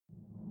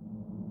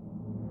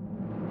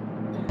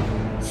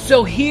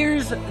So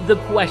here's the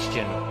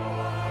question.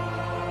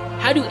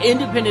 How do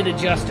independent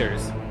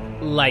adjusters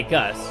like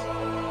us,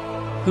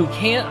 who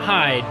can't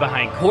hide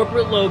behind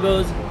corporate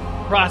logos,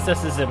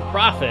 processes, and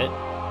profit,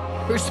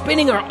 who are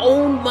spending our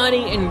own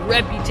money and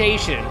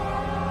reputation,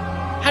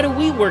 how do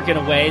we work in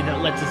a way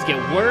that lets us get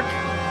work,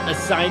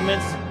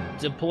 assignments,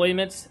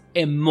 deployments,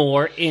 and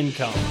more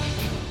income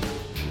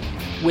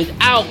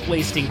without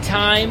wasting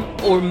time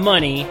or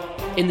money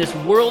in this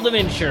world of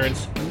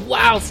insurance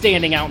while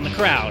standing out in the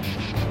crowd?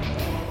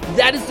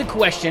 That is the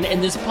question,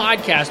 and this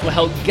podcast will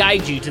help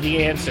guide you to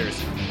the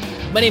answers.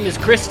 My name is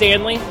Chris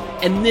Stanley,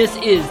 and this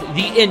is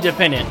the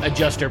Independent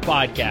Adjuster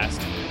Podcast.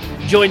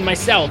 Join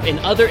myself and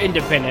other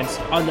independents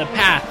on the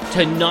path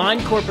to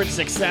non-corporate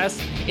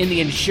success in the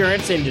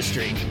insurance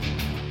industry.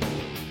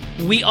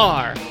 We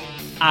are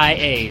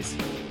IAs.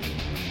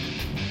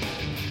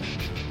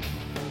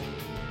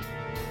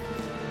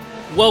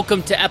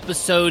 Welcome to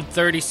episode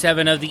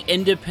 37 of the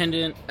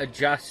Independent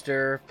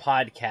Adjuster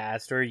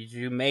Podcast, or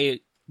you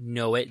may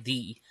know it,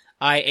 the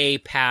IA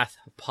Path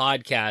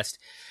Podcast.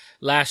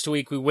 Last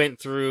week we went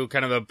through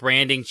kind of a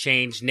branding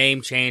change,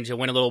 name change, and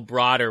went a little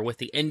broader with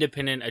the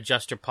Independent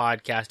Adjuster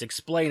Podcast,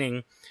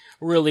 explaining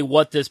really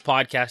what this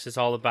podcast is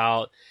all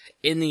about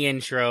in the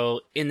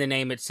intro, in the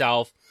name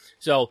itself.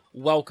 So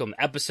welcome,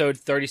 episode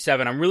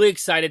 37. I'm really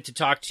excited to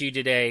talk to you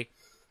today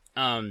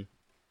about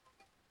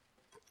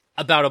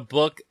a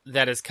book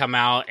that has come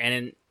out,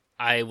 and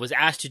I was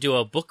asked to do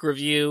a book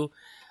review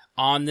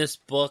on this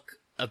book,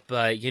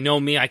 but you know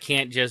me, I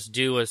can't just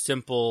do a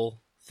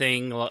simple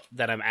thing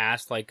that I'm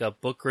asked, like a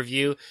book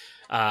review.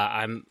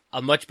 I'm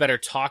a much better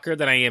talker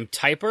than I am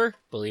typer,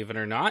 believe it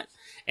or not.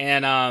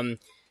 And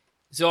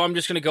so I'm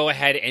just going to go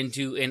ahead and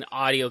do an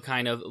audio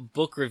kind of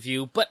book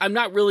review, but I'm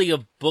not really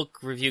a book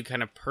review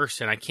kind of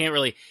person. I can't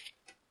really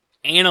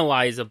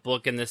analyze a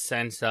book in the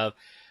sense of,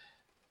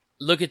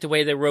 look at the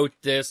way they wrote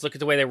this, look at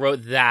the way they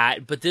wrote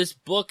that. But this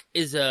book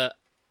is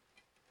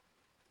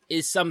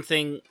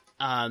something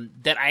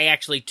that I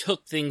actually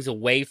took things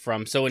away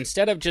from. So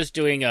instead of just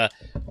doing a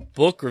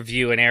book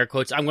review in air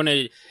quotes, I'm going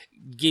to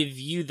give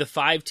you the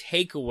 5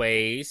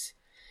 takeaways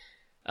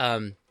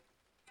that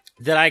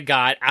I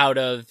got out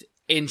of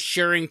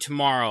Insuring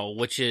Tomorrow,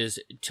 which is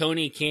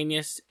Tony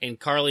Cañas and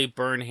Carly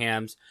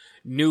Burnham's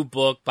new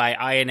book by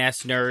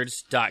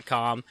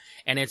insnerds.com,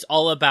 and it's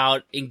all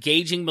about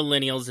engaging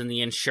millennials in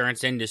the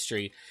insurance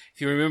industry. If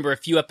you remember a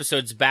few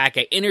episodes back,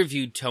 I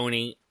interviewed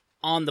Tony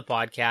on the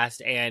podcast,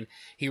 and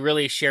he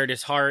really shared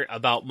his heart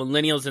about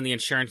millennials in the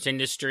insurance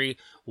industry,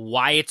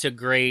 why it's a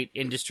great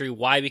industry,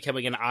 why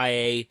becoming an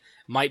IA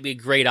might be a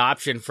great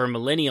option for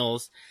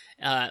millennials.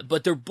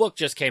 But their book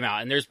just came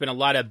out, and there's been a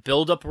lot of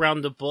buildup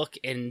around the book,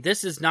 and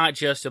this is not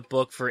just a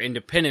book for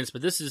independents,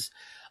 but this is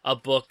a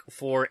book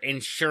for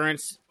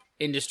insurance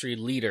industry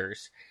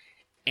leaders.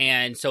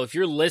 And so if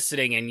you're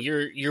listening and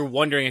you're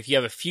wondering if you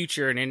have a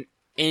future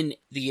in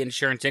the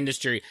insurance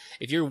industry,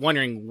 if you're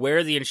wondering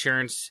where the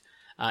insurance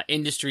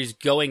industry is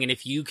going and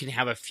if you can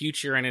have a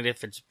future in it,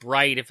 if it's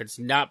bright, if it's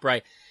not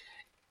bright,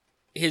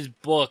 his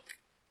book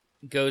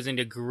goes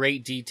into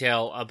great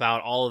detail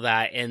about all of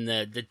that and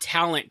the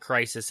talent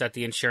crisis that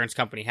the insurance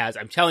company has.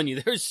 I'm telling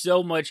you, there's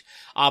so much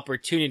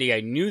opportunity.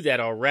 I knew that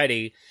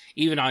already,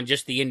 even on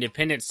just the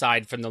independent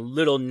side from the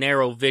little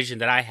narrow vision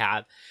that I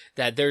have,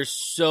 that there's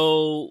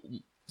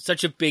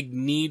such a big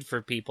need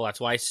for people. That's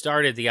why I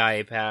started the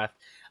IA Path.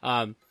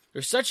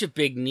 There's such a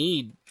big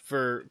need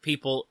for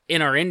people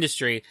in our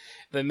industry,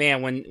 but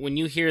man, when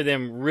you hear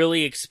them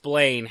really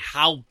explain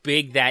how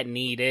big that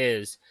need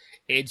is,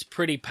 it's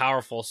pretty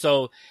powerful.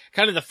 So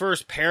kind of the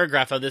first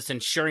paragraph of this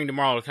Insuring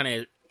Tomorrow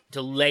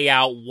to lay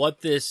out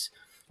what this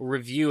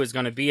review is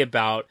going to be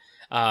about.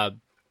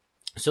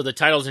 So the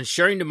title is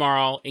Insuring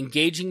Tomorrow,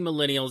 Engaging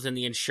Millennials in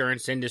the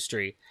Insurance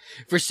Industry.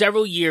 For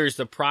several years,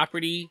 the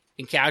property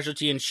and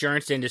casualty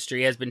insurance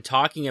industry has been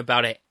talking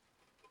about a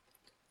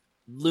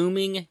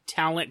looming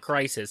talent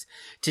crisis.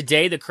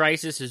 Today, the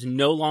crisis is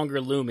no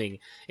longer looming.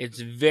 It's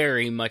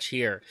very much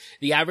here.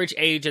 The average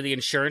age of the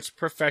insurance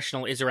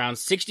professional is around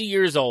 60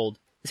 years old.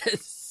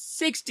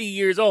 60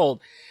 years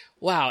old.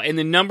 Wow. And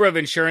the number of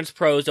insurance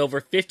pros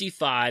over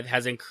 55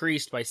 has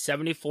increased by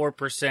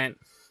 74%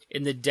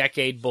 in the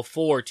decade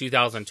before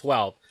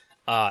 2012.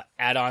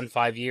 Add on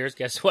 5 years,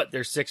 guess what?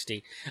 They're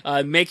 60.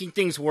 Making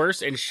things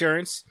worse,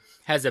 insurance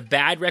has a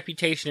bad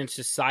reputation in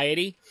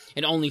society,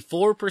 and only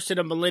 4%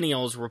 of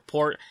millennials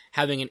report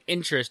having an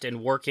interest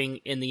in working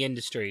in the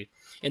industry.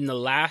 In the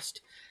last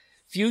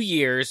few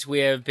years, we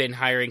have been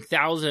hiring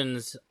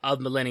thousands of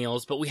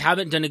millennials, but we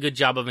haven't done a good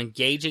job of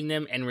engaging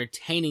them and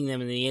retaining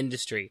them in the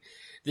industry.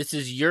 This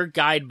is your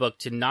guidebook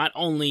to not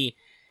only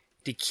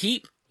to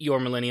keep your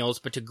millennials,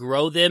 but to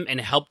grow them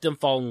and help them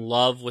fall in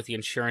love with the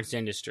insurance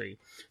industry.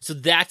 So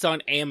that's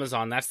on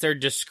Amazon. That's their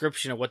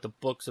description of what the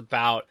book's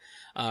about.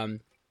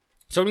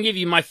 So I'm going to give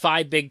you my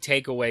 5 big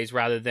takeaways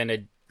rather than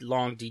a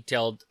long,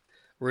 detailed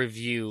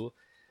review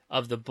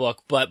of the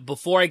book. But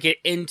before I get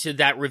into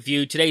that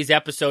review, today's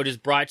episode is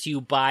brought to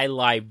you by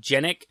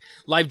LiveGenic.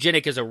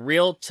 LiveGenic is a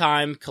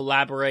real-time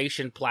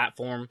collaboration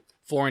platform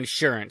for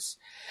insurance.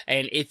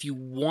 And if you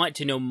want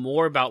to know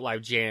more about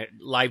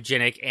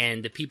LiveGenic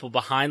and the people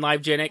behind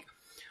LiveGenic,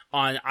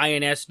 on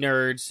INS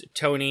Nerds,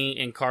 Tony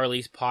and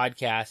Carly's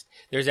podcast,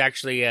 there's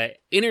actually an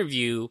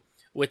interview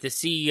with the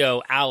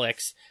CEO,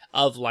 Alex,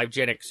 of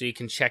LiveGenic, so you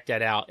can check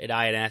that out at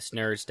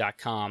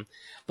insnerds.com.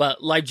 But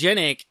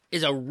LiveGenic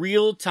is a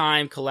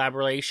real-time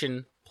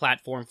collaboration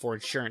platform for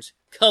insurance.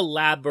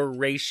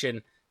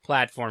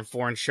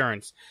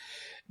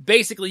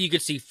 Basically, you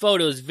could see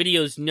photos,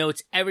 videos,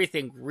 notes,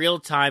 everything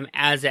real-time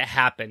as it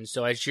happens.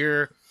 So as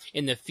you're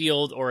in the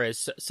field, or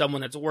as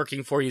someone that's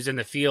working for you is in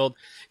the field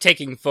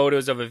taking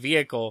photos of a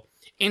vehicle,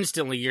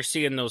 instantly you're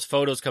seeing those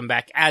photos come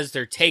back as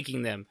they're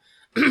taking them.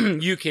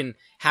 You can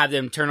have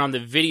them turn on the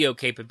video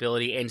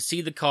capability and see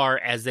the car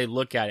as they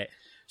look at it.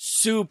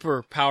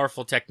 Super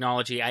powerful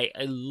technology. I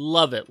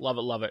love it, love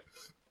it, love it.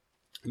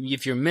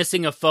 If you're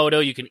missing a photo,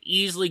 you can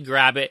easily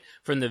grab it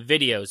from the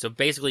video. So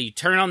basically, you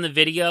turn on the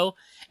video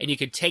and you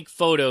can take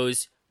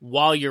photos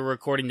while you're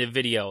recording the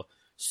video.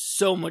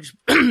 So much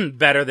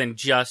better than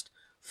just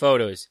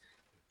photos.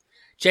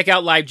 Check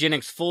out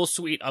LiveGenic's full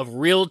suite of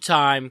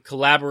real-time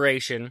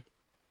collaboration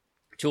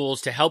tools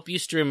to help you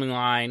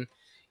streamline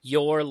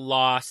your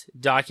loss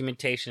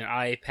documentation at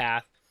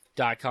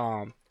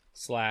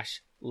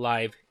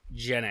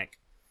iapath.com/LiveGenic.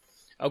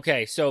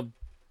 Okay, so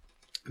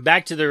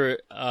back to the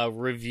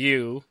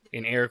review,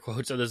 in air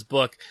quotes, of this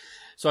book.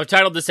 So I've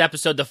titled this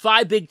episode, The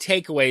 5 Big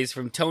Takeaways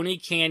from Tony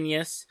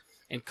Cañas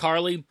and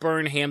Carly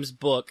Burnham's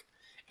book,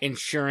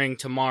 Insuring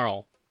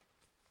Tomorrow.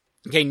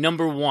 Okay,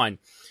 number one.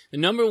 The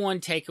number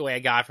one takeaway I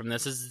got from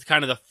this is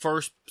kind of the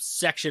first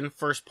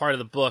part of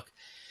the book,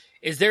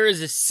 is there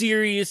is a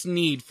serious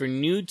need for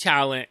new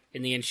talent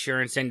in the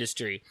insurance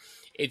industry.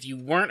 If you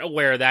weren't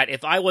aware of that,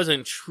 if I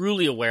wasn't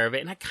truly aware of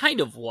it, and I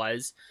kind of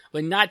was,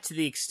 but not to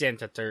the extent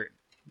that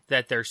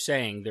they're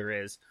saying there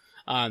is,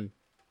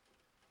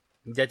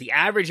 that the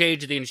average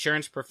age of the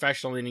insurance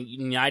professional in the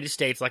United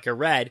States, like I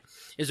read,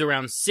 is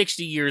around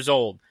 60 years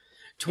old.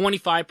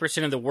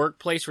 25% of the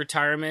workplace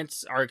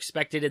retirements are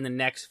expected in the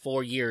next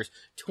 4 years.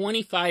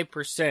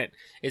 25%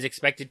 is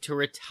expected to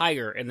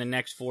retire in the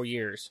next 4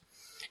 years.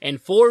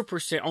 And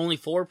only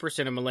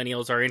 4% of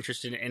millennials are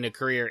interested in a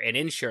career in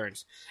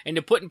insurance. And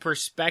to put in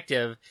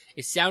perspective,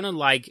 it sounded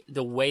like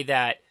the way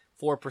that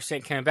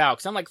 4% came about,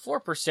 because I'm like,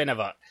 4% of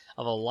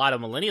a lot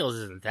of millennials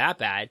isn't that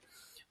bad.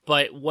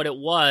 But what it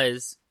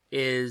was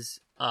is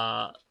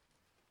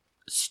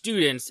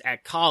students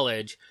at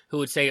college who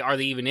would say, are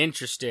they even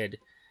interested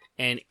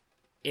in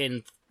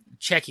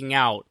checking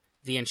out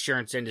the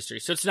insurance industry?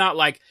 So it's not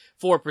like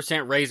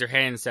 4% raised their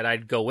hand and said,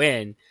 I'd go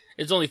in.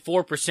 It's only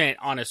 4%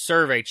 on a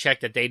survey check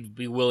that they'd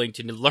be willing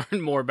to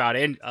learn more about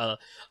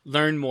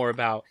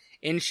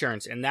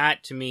insurance. And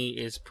that, to me,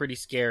 is pretty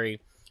scary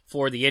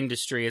for the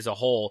industry as a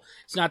whole.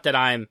 It's not that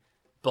I'm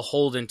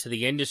beholden to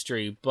the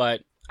industry,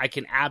 but I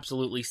can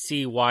absolutely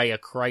see why a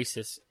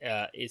crisis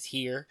is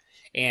here,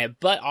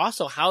 but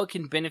also how it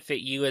can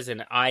benefit you as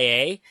an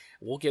IA.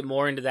 We'll get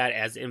more into that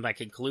as in my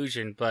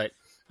conclusion, but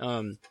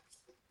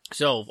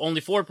so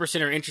only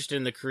 4% are interested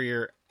in the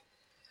career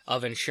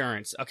of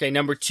insurance. Okay,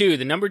 number two.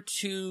 The number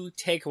two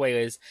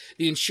takeaway is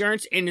the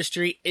insurance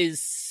industry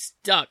is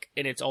stuck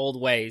in its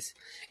old ways.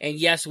 And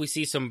yes, we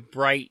see some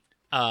bright,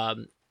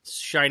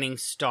 shining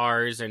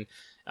stars, and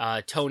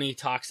Tony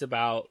talks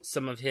about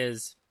some of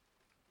his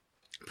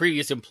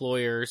previous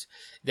employers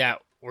that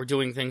were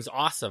doing things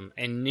awesome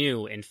and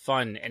new and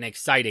fun and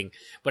exciting.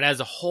 But as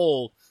a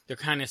whole, they're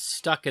kind of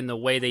stuck in the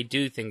way they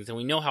do things. And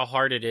we know how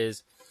hard it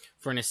is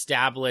for an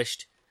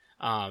established,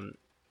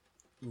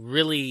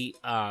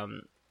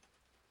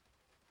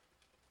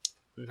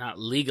 not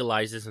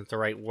legalized isn't the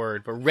right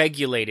word, but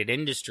regulated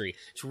industry.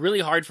 It's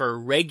really hard for a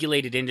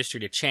regulated industry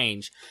to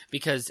change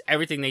because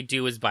everything they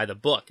do is by the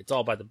book. It's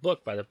all by the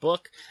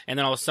book. And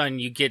then all of a sudden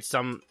you get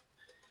some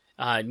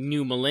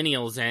new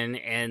millennials in,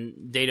 and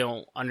they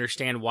don't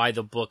understand why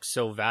the book's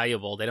so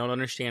valuable. They don't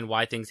understand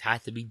why things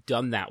have to be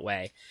done that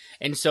way.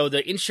 And so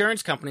the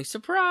insurance company,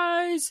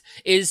 surprise,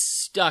 is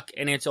stuck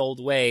in its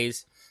old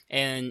ways.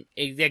 And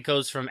that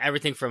goes from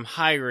everything from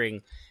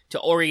hiring to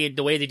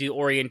the way they do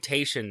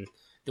orientation,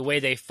 the way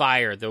they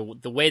fire, the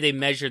way they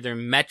measure their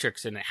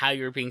metrics and how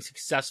you're being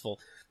successful,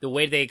 the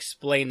way they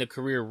explain the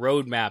career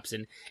roadmaps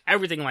and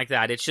everything like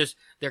that. It's just,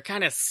 they're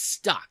kind of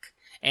stuck,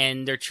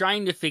 and they're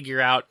trying to figure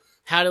out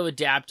how to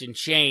adapt and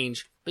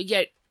change, but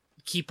yet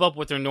keep up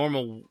with their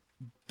normal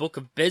book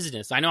of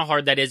business. I know how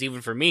hard that is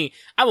even for me.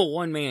 I'm a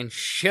one-man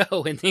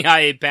show in the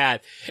IA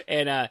Path,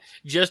 and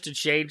just to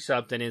change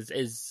something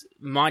is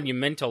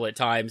monumental at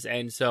times,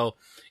 and so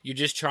you're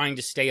just trying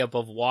to stay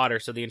above water.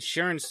 So the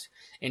insurance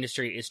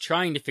industry is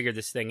trying to figure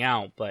this thing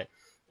out, but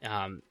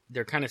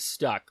they're kind of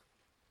stuck.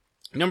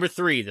 Number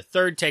three, the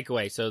third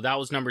takeaway. So that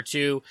was number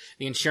two.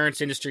 The insurance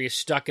industry is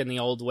stuck in the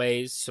old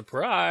ways.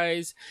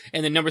 Surprise.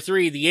 And then number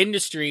three, the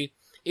industry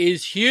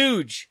is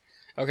huge.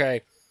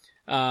 Okay.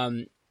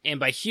 And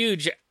by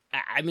huge,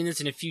 I mean this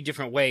in a few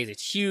different ways.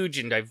 It's huge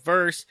and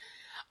diverse.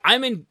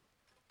 I'm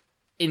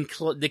in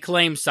the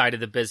claims side of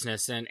the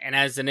business. And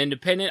as an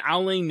independent, I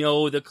only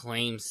know the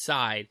claims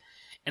side.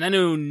 And I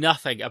know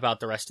nothing about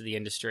the rest of the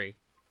industry.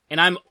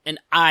 And I'm an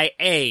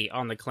IA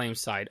on the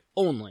claims side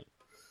only.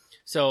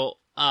 So,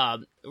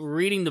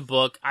 reading the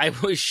book, I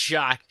was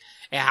shocked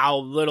at how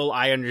little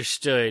I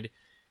understood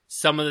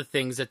some of the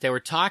things that they were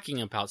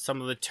talking about,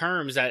 some of the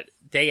terms that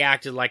they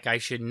acted like I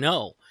should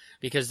know,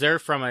 because they're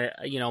from a,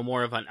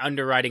 more of an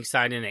underwriting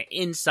side and an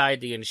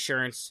inside the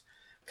insurance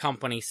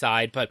company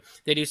side, but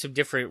they do some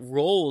different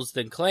roles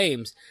than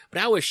claims.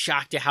 But I was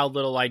shocked at how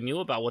little I knew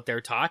about what they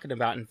were talking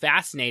about, and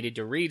fascinated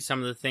to read some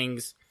of the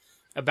things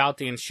about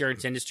the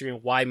insurance industry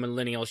and why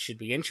millennials should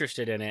be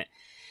interested in it.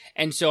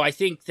 And so I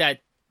think that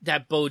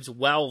bodes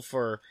well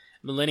for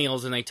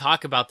millennials, and they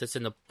talk about this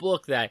in the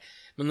book, that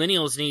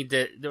millennials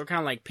they're kind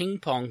of like ping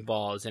pong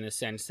balls in a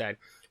sense, that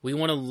we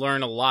want to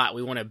learn a lot,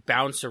 we want to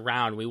bounce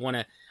around, we want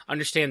to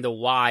understand the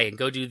why and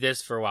go do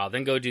this for a while,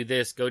 then go do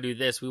this.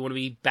 We want to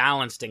be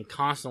balanced and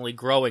constantly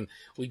growing.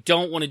 We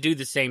don't want to do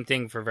the same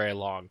thing for very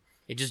long.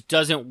 It just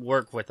doesn't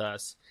work with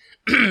us.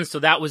 So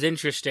that was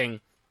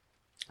interesting,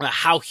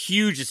 how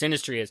huge this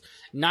industry is,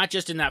 not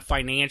just in that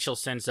financial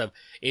sense of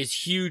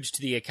is huge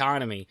to the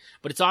economy,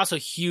 but it's also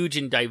huge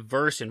and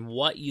diverse in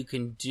what you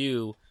can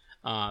do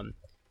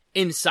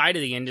inside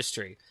of the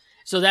industry.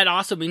 So that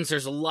also means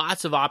there's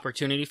lots of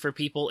opportunity for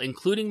people,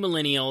 including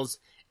millennials,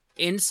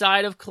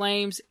 inside of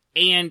claims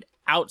and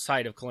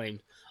outside of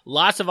claims.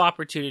 Lots of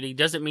opportunity.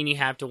 Doesn't mean you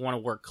have to want to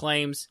work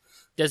claims.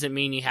 Doesn't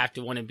mean you have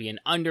to want to be an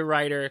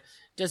underwriter.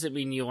 Doesn't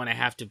mean you want to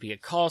have to be a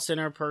call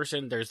center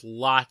person. There's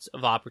lots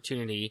of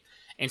opportunity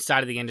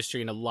inside of the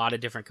industry in a lot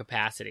of different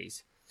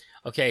capacities.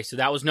 Okay, so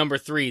that was number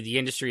 3. The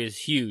industry is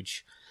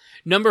huge.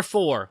 Number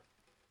 4.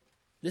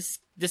 This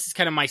is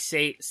kind of my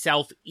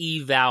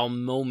self-eval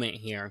moment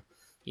here,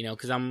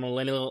 because I'm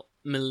a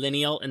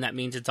millennial, and that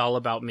means it's all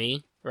about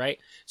me, right?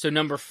 So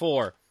number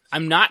 4,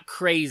 I'm not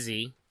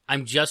crazy.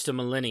 I'm just a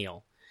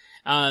millennial.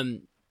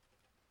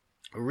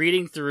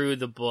 Reading through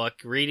the book,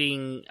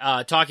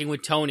 talking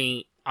with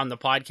Tony on the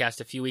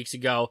podcast a few weeks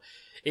ago,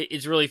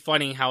 it's really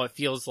funny how it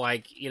feels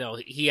like,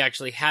 he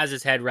actually has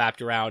his head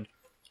wrapped around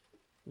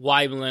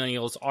why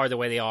millennials are the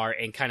way they are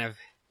and kind of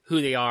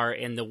who they are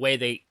and the way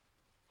they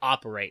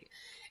operate.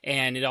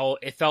 And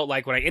it felt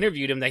like when I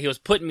interviewed him that he was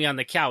putting me on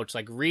the couch,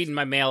 like reading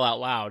my mail out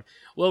loud.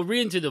 Well,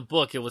 reading through the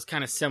book, it was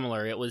kind of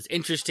similar. It was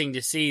interesting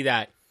to see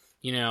that,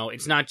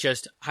 it's not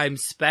just I'm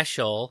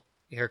special,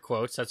 air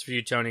quotes, that's for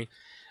you, Tony,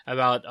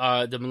 about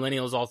the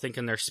millennials all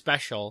thinking they're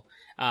special.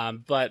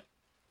 But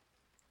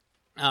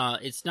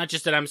it's not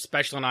just that I'm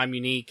special and I'm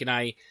unique and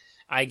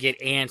I get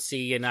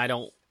antsy and I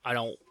don't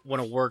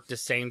want to work the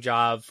same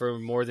job for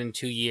more than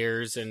 2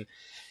 years. And,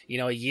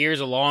 a year's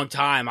a long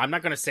time. I'm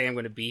not going to say I'm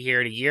going to be here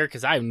in a year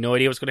because I have no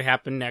idea what's going to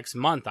happen next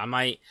month. I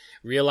might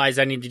realize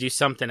I need to do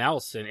something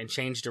else and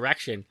change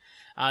direction.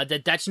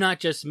 That's not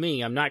just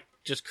me. I'm not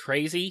just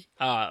crazy,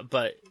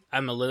 but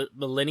I'm a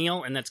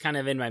millennial, and that's kind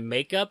of in my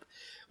makeup,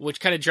 which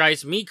kind of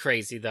drives me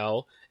crazy,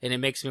 though, and it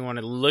makes me want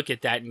to look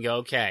at that and go,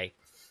 okay,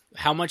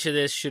 how much of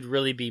this should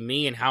really be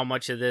me, and how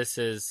much of this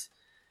is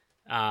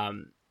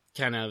kind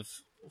of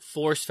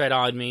force-fed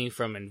on me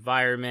from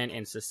environment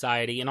and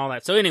society and all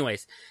that. So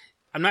anyways,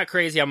 I'm not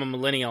crazy. I'm a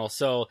millennial.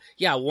 So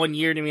yeah, 1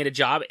 year to me at a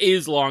job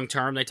is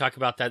long-term. They talk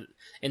about that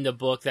in the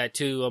book, that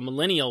to a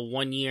millennial,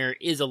 1 year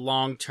is a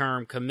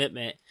long-term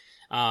commitment.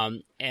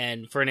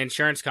 And for an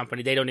insurance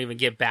company, they don't even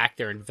get back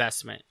their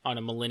investment on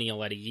a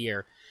millennial at a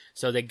year.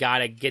 So they got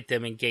to get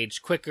them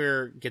engaged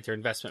quicker, get their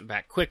investment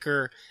back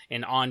quicker,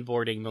 and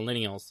onboarding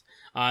millennials.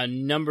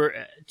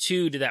 Number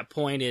 2 to that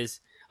point is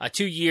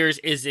 2 years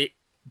is it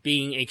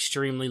being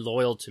extremely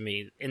loyal to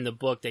me. In the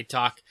book, they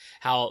talk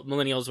how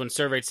millennials, when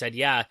surveyed, said,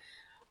 yeah,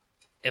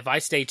 if I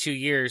stay 2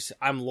 years,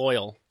 I'm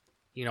loyal.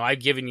 I've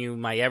given you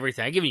my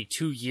everything. I've given you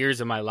 2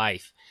 years of my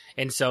life.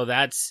 And so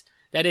that's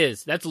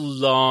a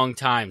long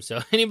time.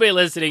 So anybody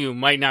listening who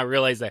might not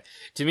realize that,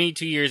 to me,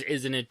 2 years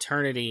is an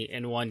eternity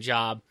in one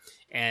job.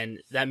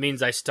 And that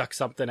means I stuck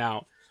something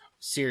out.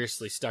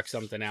 Seriously stuck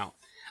something out.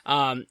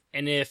 And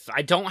if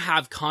I don't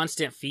have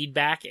constant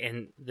feedback,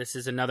 and this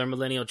is another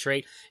millennial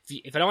trait,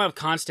 if I don't have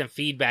constant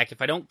feedback,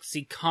 if I don't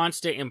see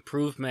constant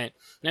improvement,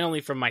 not only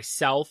from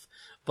myself,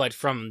 but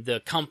from the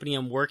company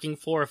I'm working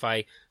for, if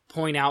I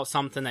point out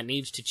something that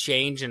needs to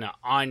change in an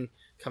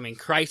oncoming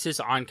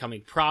crisis,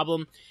 oncoming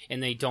problem,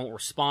 and they don't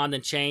respond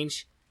and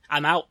change,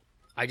 I'm out.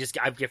 I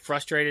get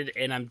frustrated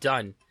and I'm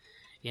done.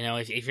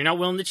 If you're not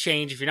willing to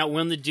change, if you're not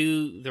willing to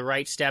do the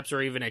right steps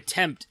or even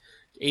attempt,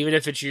 even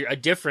if it's a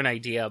different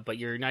idea, but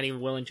you're not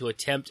even willing to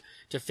attempt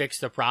to fix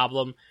the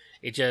problem,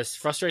 it just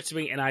frustrates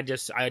me, and I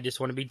just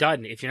want to be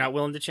done. If you're not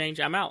willing to change,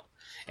 I'm out.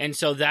 And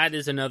so that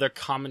is another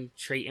common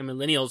trait in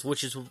millennials,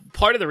 which is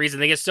part of the reason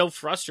they get so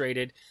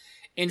frustrated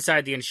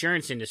inside the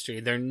insurance industry.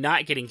 They're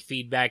not getting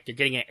feedback. They're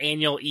getting an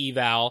annual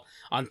eval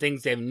on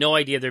things they have no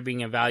idea they're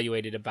being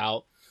evaluated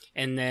about.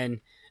 And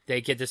then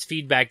they get this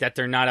feedback that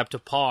they're not up to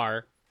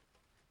par,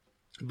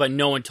 but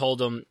no one told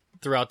them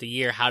throughout the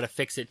year how to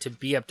fix it to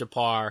be up to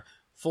par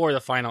for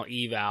the final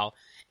eval.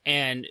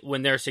 And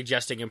when they're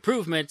suggesting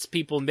improvements,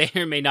 people may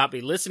or may not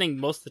be listening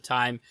most of the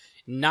time,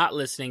 not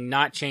listening,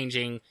 not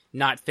changing,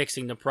 not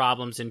fixing the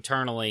problems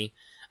internally.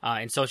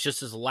 And so it's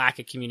just this lack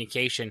of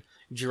communication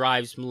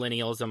drives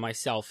millennials and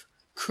myself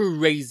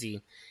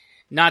crazy.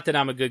 Not that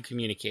I'm a good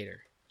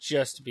communicator,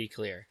 just to be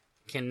clear.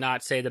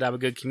 Cannot say that I'm a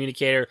good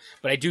communicator,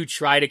 but I do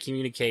try to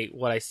communicate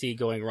what I see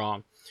going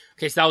wrong.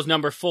 Okay, so that was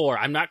number 4.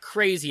 I'm not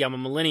crazy. I'm a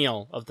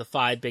millennial of the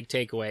 5 big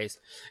takeaways.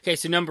 Okay,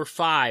 so number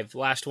 5,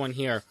 last one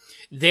here.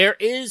 There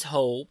is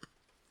hope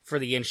for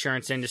the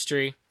insurance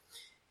industry,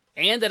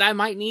 and that I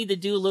might need to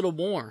do a little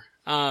more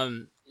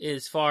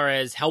as far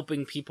as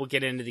helping people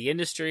get into the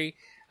industry,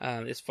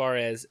 as far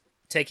as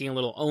taking a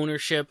little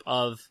ownership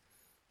of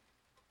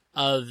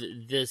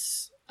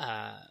this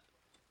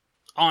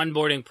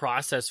onboarding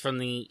process from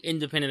the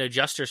independent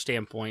adjuster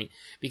standpoint,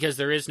 because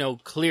there is no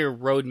clear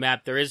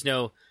roadmap. There is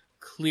no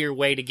clear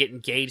way to get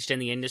engaged in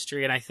the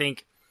industry, and I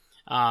think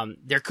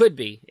there could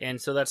be. And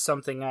so that's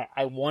something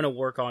I want to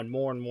work on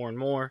more and more and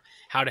more,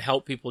 how to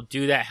help people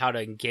do that, how to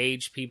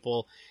engage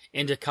people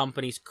into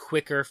companies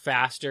quicker,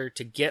 faster,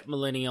 to get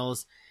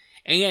millennials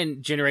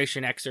and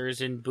Generation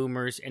Xers and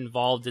boomers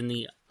involved in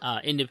the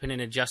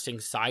independent adjusting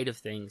side of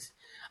things.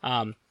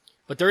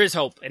 But there is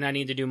hope, and I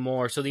need to do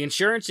more. So the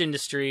insurance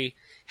industry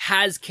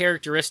has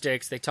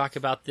characteristics. They talk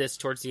about this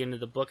towards the end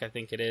of the book, I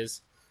think it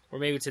is. Or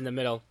maybe it's in the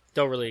middle.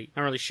 Not really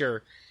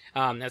sure.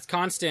 That's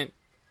constant.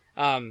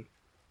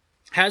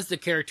 Has the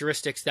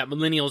characteristics that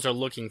millennials are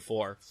looking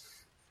for.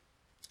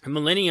 And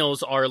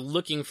millennials are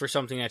looking for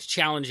something that's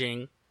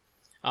challenging,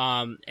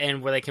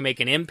 and where they can make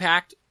an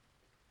impact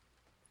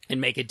and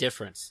make a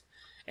difference.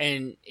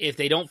 And if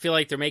they don't feel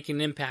like they're making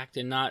an impact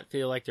and not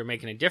feel like they're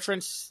making a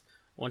difference,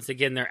 once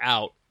again, they're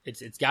out.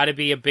 It's got to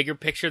be a bigger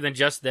picture than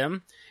just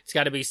them. It's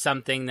got to be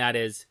something that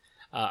is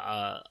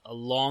a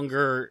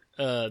longer,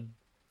 a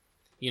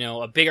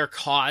bigger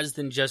cause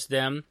than just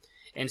them.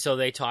 And so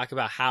they talk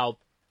about how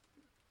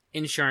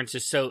insurance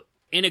is so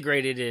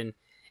integrated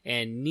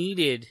and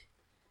needed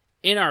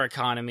in our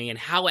economy and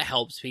how it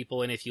helps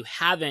people. And if you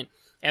haven't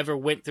ever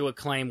went through a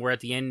claim where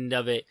at the end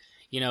of it,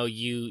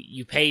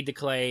 you paid the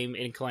claim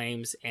in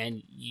claims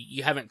and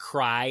you haven't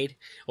cried,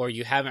 or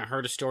you haven't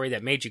heard a story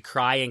that made you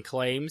cry in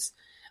claims,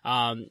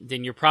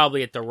 then you're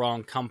probably at the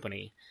wrong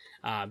company,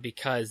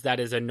 because that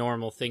is a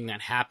normal thing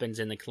that happens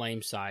in the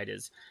claim side.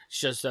 It's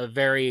just a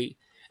very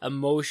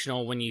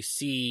emotional when you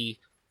see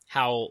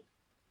how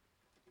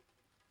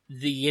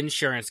the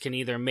insurance can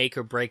either make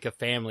or break a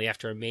family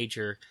after a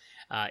major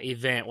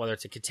event, whether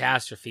it's a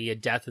catastrophe, a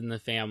death in the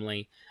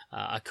family,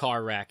 a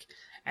car wreck,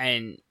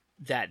 and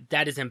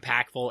that is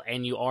impactful,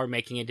 and you are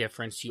making a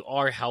difference. You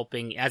are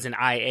helping, as an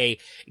IA,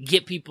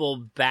 get people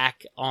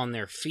back on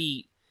their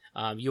feet.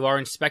 You are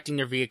inspecting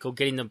their vehicle,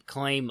 getting the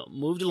claim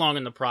moved along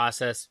in the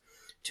process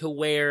to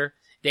where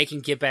they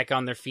can get back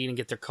on their feet and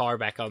get their car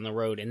back on the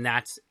road. And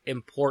that's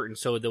important.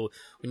 So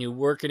when you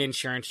work in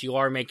insurance, you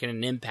are making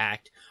an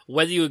impact,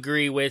 whether you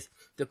agree with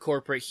the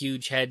corporate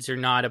huge heads or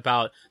not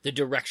about the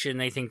direction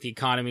they think the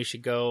economy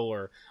should go,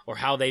 or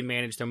how they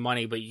manage their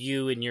money. But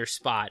you in your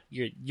spot,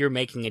 you're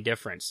making a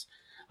difference.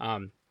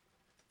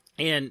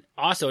 And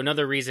also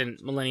another reason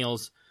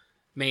millennials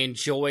may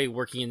enjoy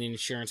working in the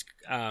insurance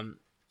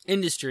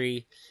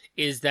industry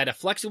is that a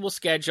flexible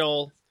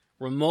schedule,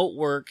 remote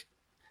work,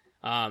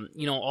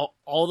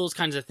 all those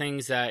kinds of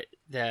things that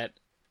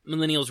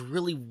millennials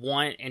really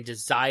want and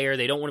desire.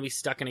 They don't want to be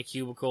stuck in a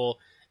cubicle,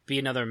 be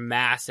another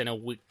mass in a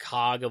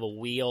cog of a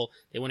wheel.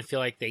 They want to feel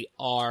like they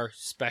are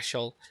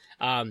special.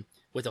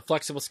 With a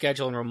flexible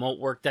schedule and remote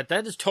work, that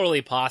is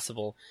totally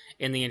possible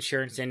in the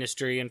insurance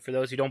industry. And for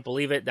those who don't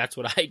believe it, that's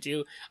what I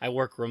do. I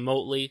work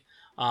remotely,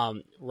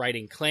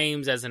 writing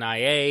claims as an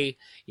IA.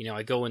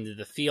 I go into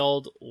the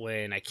field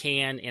when I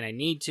can and I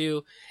need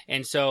to.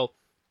 And so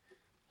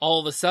all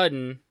of a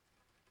sudden,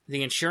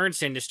 the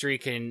insurance industry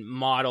can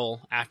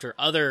model after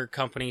other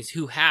companies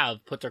who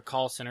have put their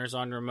call centers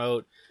on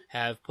remote,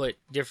 have put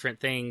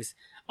different things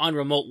on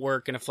remote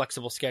work and a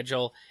flexible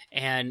schedule,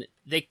 and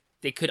they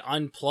could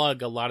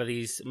unplug a lot of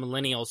these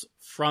millennials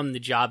from the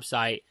job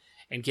site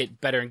and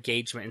get better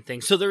engagement and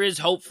things. So there is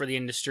hope for the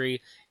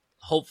industry.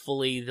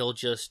 Hopefully they'll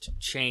just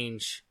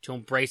change to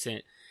embrace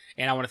it.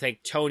 And I want to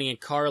thank Tony and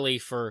Carly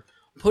for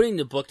putting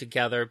the book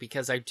together,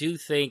 because I do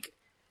think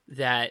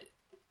that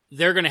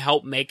they're going to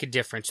help make a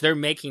difference. They're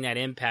making that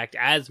impact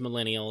as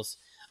millennials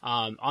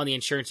on the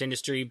insurance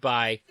industry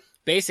by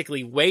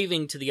basically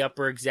waving to the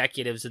upper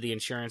executives of the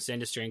insurance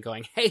industry and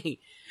going, hey,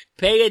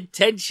 pay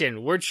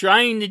attention. We're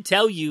trying to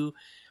tell you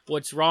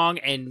what's wrong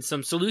and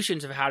some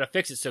solutions of how to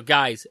fix it. So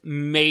guys,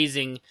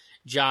 amazing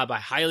job. I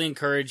highly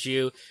encourage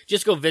you.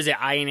 Just go visit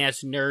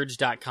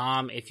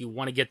insnerds.com if you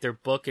want to get their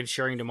book,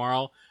 Insuring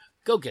Tomorrow.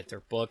 Go get their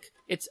book.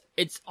 It's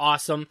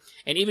awesome.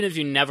 And even if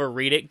you never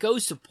read it, go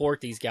support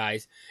these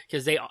guys,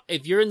 because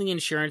if you're in the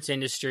insurance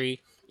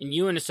industry and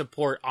you want to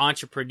support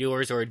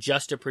entrepreneurs or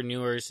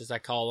adjustpreneurs, as I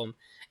call them,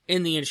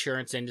 in the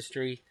insurance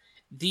industry,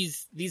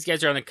 these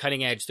guys are on the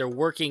cutting edge. They're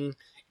working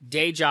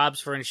day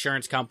jobs for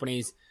insurance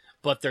companies,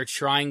 but they're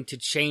trying to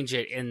change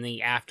it in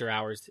the after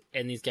hours,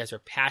 and these guys are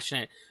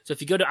passionate. So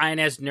if you go to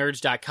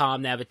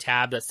insnerds.com, they have a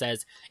tab that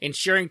says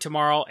Insuring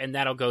Tomorrow, and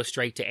that'll go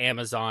straight to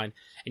Amazon,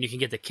 and you can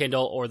get the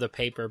Kindle or the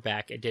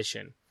paperback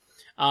edition.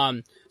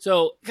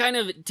 So kind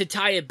of to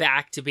tie it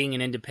back to being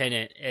an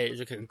independent as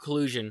a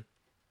conclusion,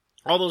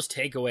 all those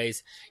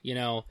takeaways,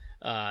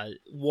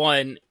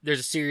 one, there's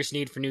a serious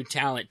need for new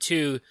talent.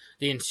 Two,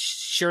 the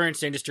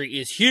insurance industry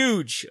is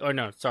huge. Oh,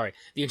 no, sorry.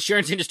 The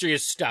insurance industry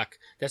is stuck.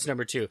 That's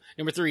number two.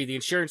 Number three, the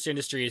insurance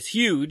industry is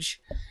huge.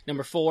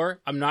 Number four,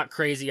 I'm not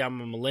crazy.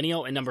 I'm a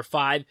millennial. And number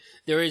five,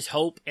 there is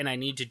hope and I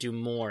need to do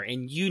more.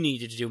 And you need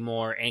to do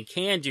more and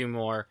can do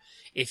more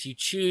if you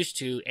choose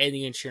to in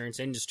the insurance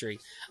industry.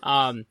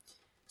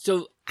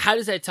 So how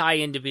does that tie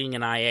into being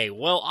an IA?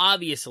 Well,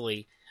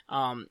 obviously,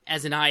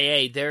 as an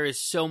IA, there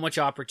is so much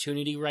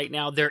opportunity right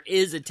now. There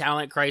is a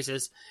talent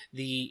crisis.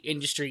 The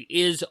industry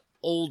is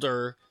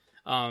older,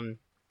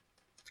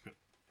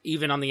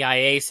 even on the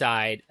IA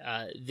side,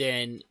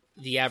 than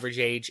the average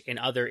age in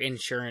other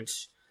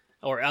insurance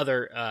or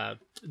other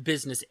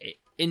business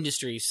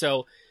industries.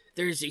 So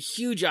there's a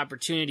huge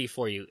opportunity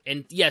for you.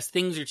 And yes,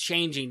 things are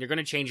changing. They're going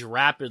to change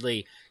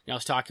rapidly. I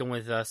was talking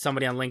with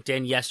somebody on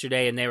LinkedIn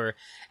yesterday, and they were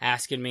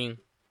asking me,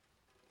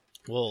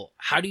 well,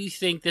 how do you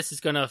think this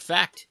is going to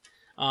affect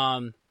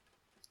all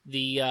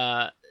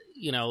the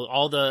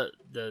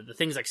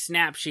things like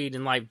Snapsheet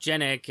and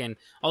LifeGenic and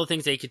all the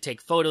things that you could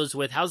take photos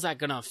with? How's that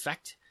going to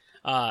affect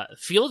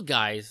field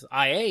guys,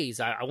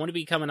 IAs? I want to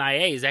become an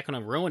IA. Is that going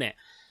to ruin it?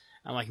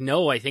 I'm like,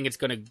 no, I think it's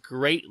going to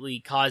greatly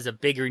cause a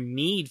bigger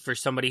need for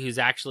somebody who's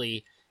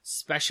actually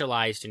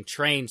specialized and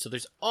trained. So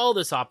there's all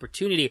this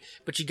opportunity,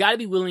 but you got to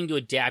be willing to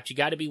adapt. You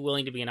got to be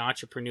willing to be an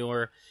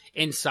entrepreneur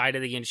inside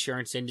of the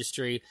insurance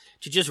industry,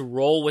 to just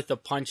roll with the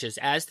punches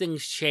as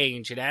things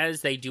change and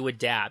as they do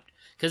adapt,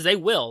 because they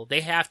will. They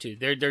have to.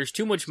 There's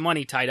too much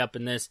money tied up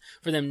in this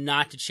for them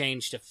not to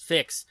change to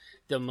fix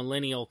the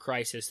millennial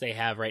crisis they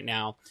have right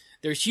now.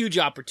 There's huge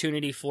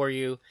opportunity for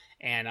you.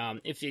 And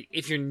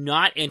if you're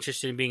not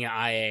interested in being an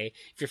IA,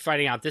 if you're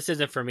finding out this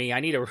isn't for me, I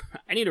need a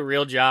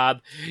real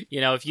job.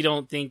 If you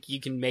don't think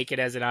you can make it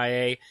as an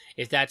IA,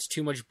 if that's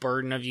too much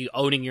burden of you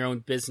owning your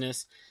own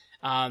business,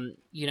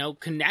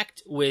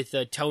 connect with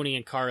Tony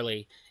and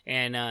Carly,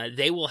 and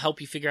they will help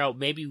you figure out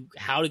maybe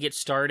how to get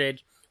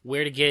started,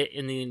 where to get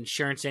in the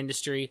insurance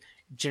industry.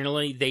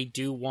 Generally, they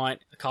do want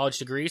a college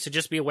degree, so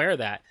just be aware of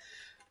that.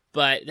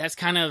 But that's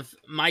kind of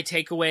my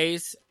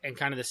takeaways, and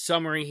kind of the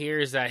summary here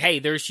is that, hey,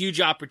 there's huge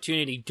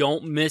opportunity.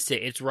 Don't miss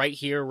it. It's right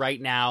here,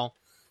 right now.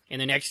 And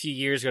the next few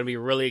years are going to be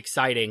really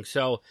exciting.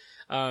 So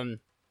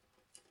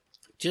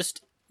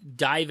just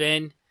dive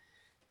in,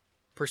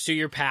 pursue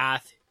your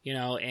path,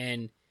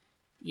 and,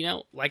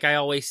 like I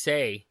always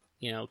say,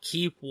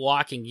 keep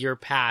walking your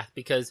path,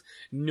 because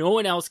no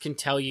one else can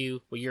tell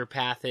you what your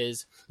path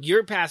is.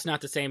 Your path's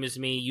not the same as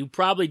me. You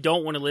probably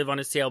don't want to live on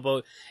a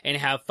sailboat and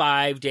have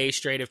 5 days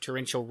straight of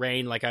torrential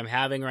rain like I'm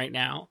having right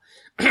now.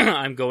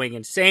 I'm going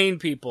insane,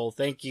 people.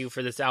 Thank you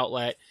for this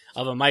outlet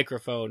of a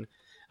microphone.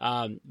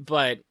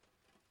 But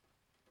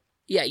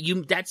yeah,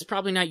 that's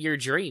probably not your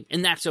dream,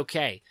 and that's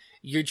okay.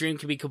 Your dream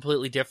can be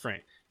completely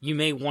different. You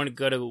may want to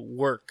go to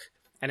work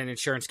at an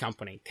insurance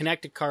company.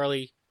 Connect to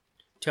Carly,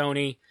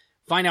 Tony,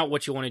 find out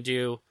what you want to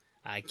do,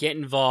 get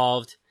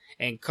involved.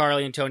 And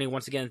Carly and Tony,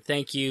 once again,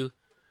 thank you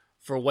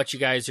for what you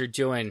guys are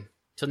doing.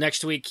 Till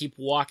next week, keep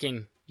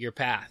walking your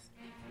path.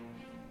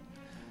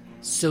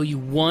 So you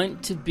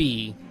want to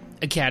be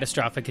a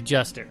catastrophic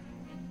adjuster.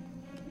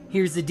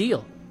 Here's the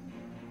deal.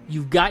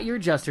 You've got your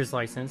adjuster's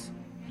license.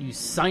 You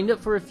signed up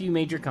for a few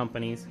major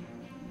companies.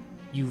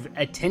 You've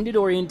attended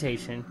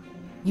orientation.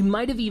 You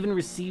might have even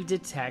received a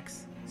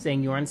text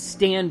saying you're on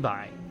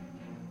standby.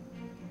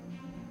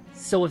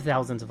 So have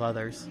thousands of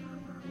others.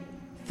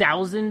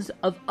 Thousands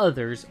of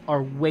others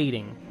are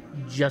waiting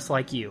just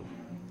like you.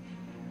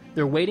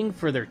 They're waiting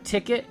for their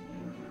ticket,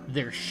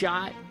 their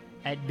shot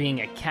at being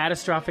a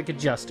catastrophic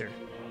adjuster.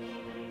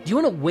 Do you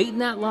want to wait in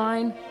that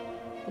line?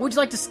 Or would you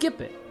like to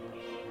skip it?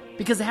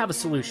 Because I have a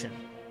solution.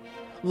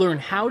 Learn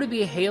how to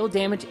be a hail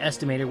damage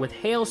estimator with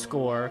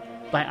HailScore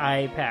by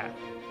IAPath.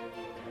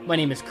 My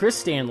name is Chris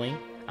Stanley.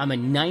 I'm a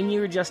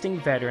 9-year adjusting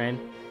veteran,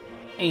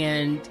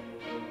 and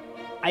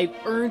I've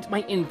earned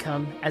my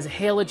income as a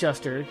hail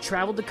adjuster,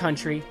 traveled the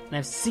country, and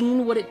I've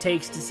seen what it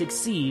takes to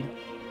succeed.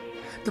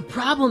 The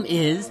problem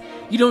is,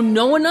 you don't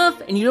know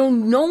enough and you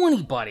don't know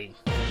anybody.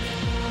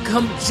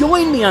 Come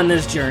join me on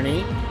this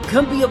journey.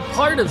 Come be a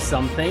part of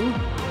something.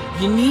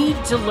 You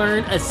need to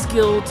learn a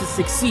skill to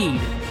succeed.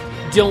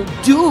 Don't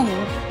do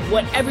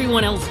what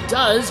everyone else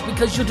does,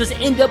 because you'll just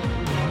end up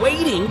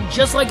waiting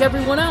just like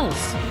everyone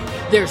else.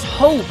 There's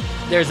hope.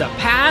 There's a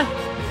path.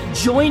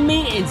 Join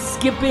me in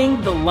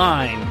skipping the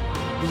line.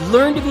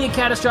 Learn to be a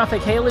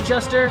catastrophic hail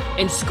adjuster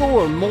and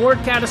score more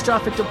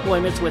catastrophic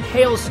deployments with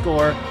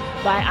HailScore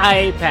by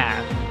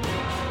IAPath.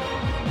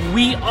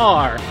 We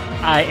are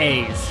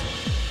IAs.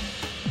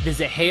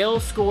 Visit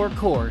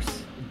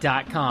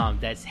HailScoreCourse.com.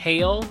 That's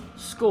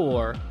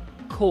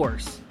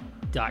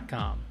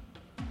HailScoreCourse.com.